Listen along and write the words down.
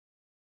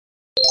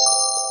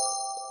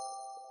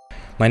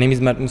My name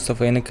is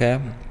Mustafa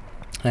Enike,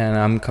 and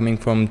I'm coming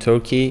from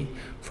Turkey,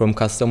 from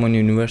Kastamonu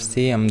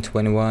University. I'm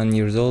 21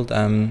 years old.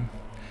 I'm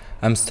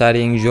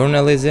studying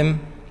journalism,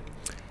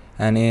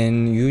 and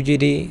in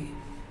UGD,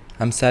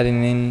 I'm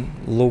studying in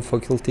law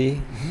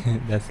faculty.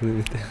 That's a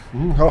little bit.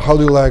 How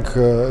do you like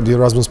the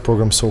Erasmus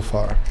program so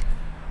far?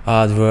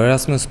 The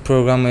Erasmus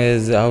program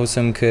is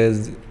awesome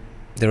because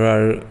there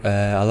are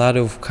a lot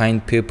of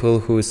kind people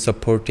who is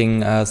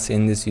supporting us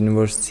in this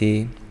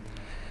university.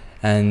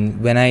 And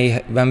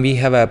when we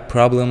have a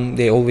problem,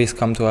 they always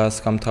come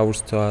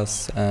towards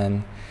us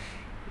and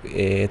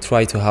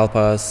try to help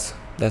us.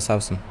 That's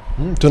awesome.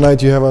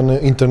 Tonight you have an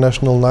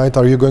international night.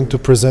 Are you going to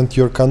present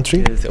your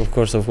country? Yes, of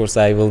course.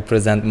 I will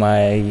present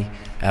my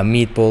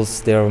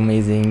meatballs. They're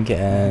amazing.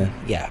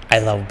 Yeah, I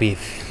love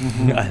beef.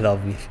 I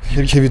love beef.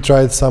 Have you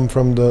tried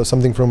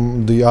something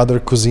from the other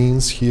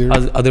cuisines here?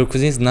 Other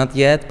cuisines, not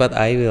yet, but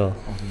I will.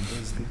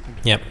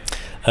 Yeah.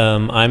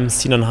 I'm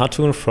Sinan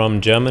Hatun from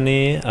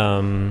Germany,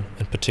 in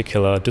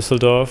particular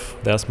Düsseldorf.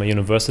 There's my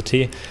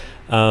university.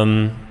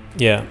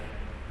 Yeah,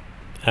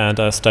 and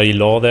I study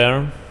law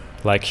there,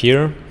 like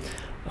here.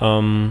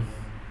 Can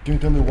you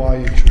tell me why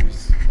you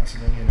choose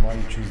Macedonia and why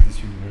you choose this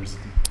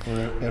university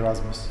or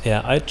Erasmus?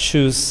 Yeah, I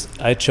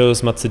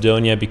chose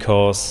Macedonia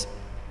because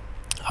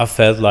I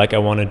felt like I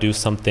want to do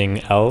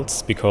something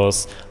else,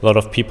 because a lot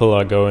of people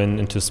are going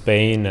into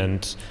Spain,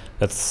 and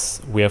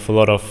we have a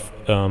lot of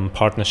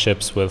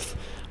partnerships with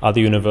other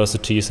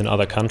universities in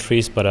other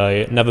countries, but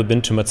I never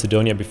been to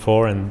Macedonia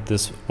before, and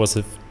this was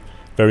a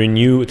very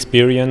new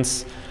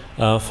experience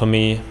for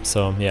me.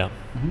 So yeah.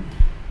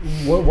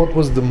 What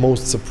was the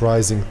most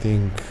surprising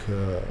thing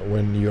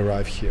when you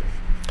arrived here?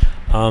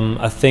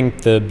 I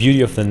think the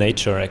beauty of the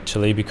nature,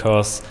 actually,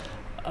 because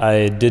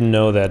I didn't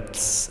know that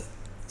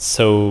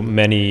so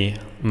many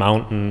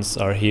mountains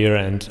are here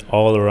and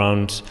all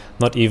around,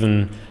 not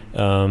even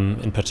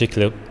in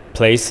particular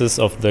places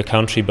of the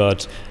country,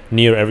 but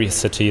near every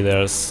city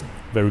there's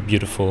very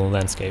beautiful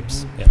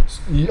landscapes.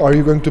 Yeah. Are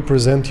you going to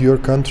present your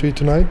country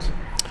tonight?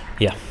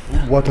 Yeah.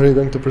 What are you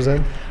going to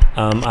present?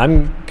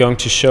 I'm going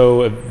to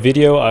show a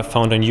video I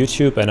found on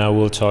YouTube, and I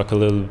will talk a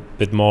little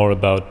bit more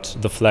about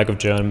the flag of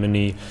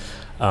Germany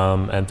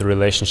and the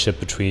relationship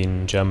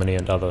between Germany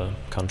and other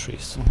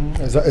countries.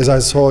 As I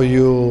saw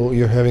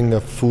you're having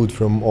a food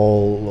from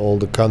all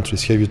the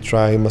countries. Have you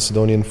tried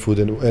Macedonian food,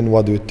 and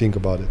what do you think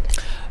about it?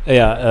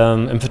 Yeah,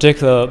 in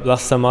particular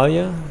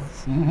Plastamalia.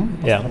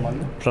 Yeah,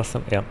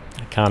 yeah,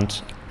 I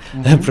can't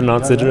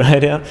pronounce it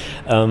right. Yeah,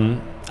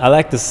 I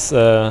like this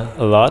a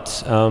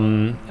lot.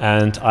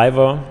 And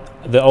Ivor,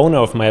 the owner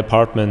of my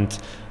apartment,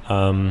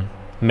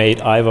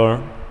 made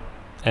Ivor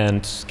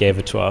and gave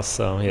it to us.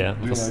 So yeah,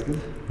 it was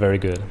very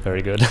good,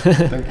 very good.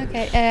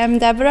 Okay, I'm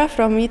Deborah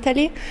from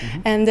Italy,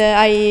 and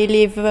I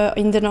live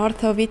in the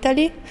north of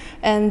Italy,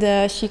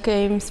 and she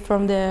came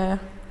from the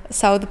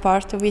south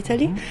part of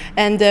Italy,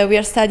 and we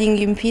are studying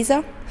in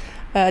Pisa,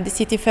 the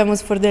city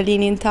famous for the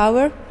Leaning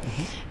Tower,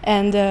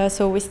 and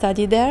so we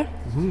study there.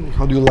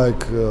 How do you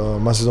like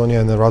Macedonia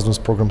and Erasmus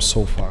program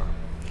so far?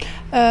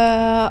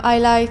 I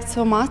like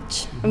so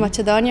much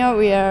Macedonia.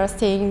 We are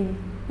staying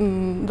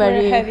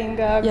we're having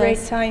a great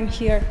time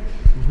here.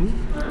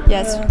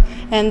 Yes,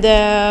 and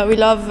we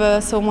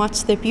love so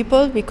much the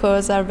people,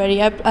 because they are very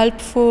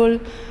helpful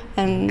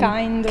and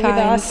kind with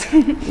us.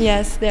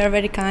 Yes, they are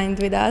very kind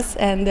with us,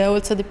 and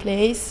also the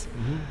place,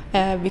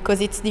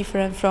 because it's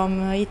different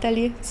from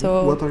Italy.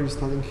 So what are you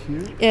studying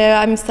here?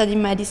 I'm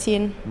studying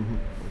medicine.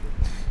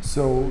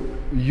 So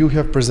you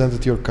have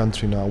presented your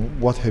country now.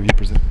 What have you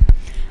presented?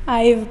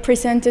 I've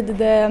presented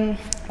the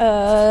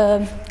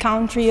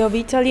country of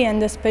Italy,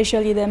 and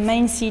especially the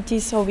main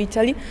cities of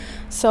Italy,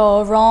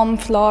 so Rome,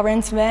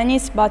 Florence,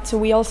 Venice. But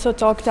we also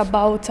talked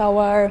about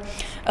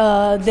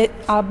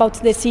about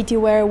the city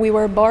where we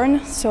were born.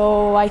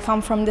 So I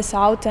come from the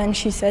south, and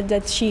she said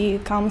that she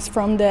comes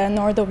from the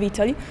north of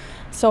Italy.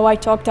 So I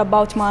talked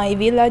about my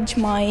village,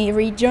 my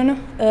region,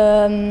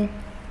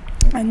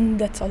 and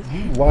that's all.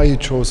 Why you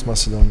chose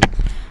Macedonia?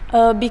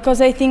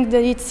 Because I think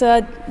that it's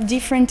a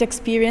different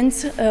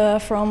experience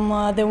from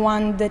the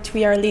one that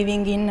we are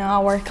living in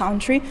our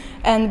country,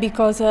 and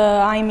because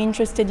I'm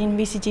interested in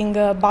visiting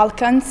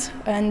Balkans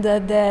and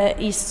the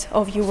east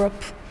of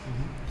Europe.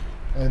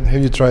 And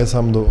have you tried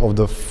some of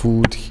the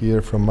food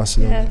here from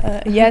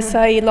Macedonia? Yes,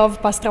 I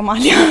love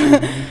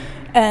pastramalia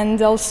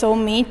and also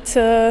meat,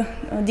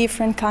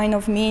 different kind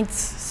of meats.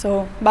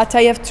 So, but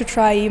I have to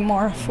try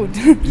more food.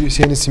 Do you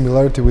see any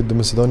similarity with the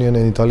Macedonian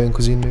and Italian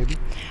cuisine, maybe?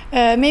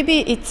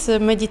 Maybe it's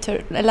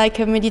like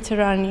a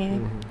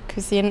Mediterranean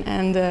cuisine,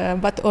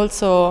 and but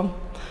also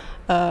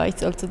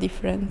it's also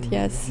different.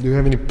 Yes. Do you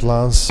have any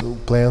plans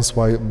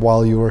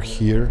while you are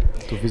here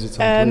to visit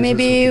some places?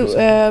 Maybe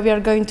we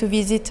are going to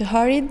visit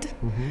Ohrid,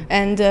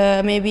 and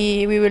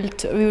maybe we will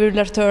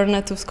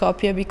return to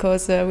Skopje,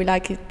 because we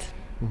like it.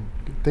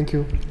 Thank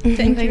you.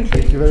 Thank you.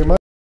 Thank you very much.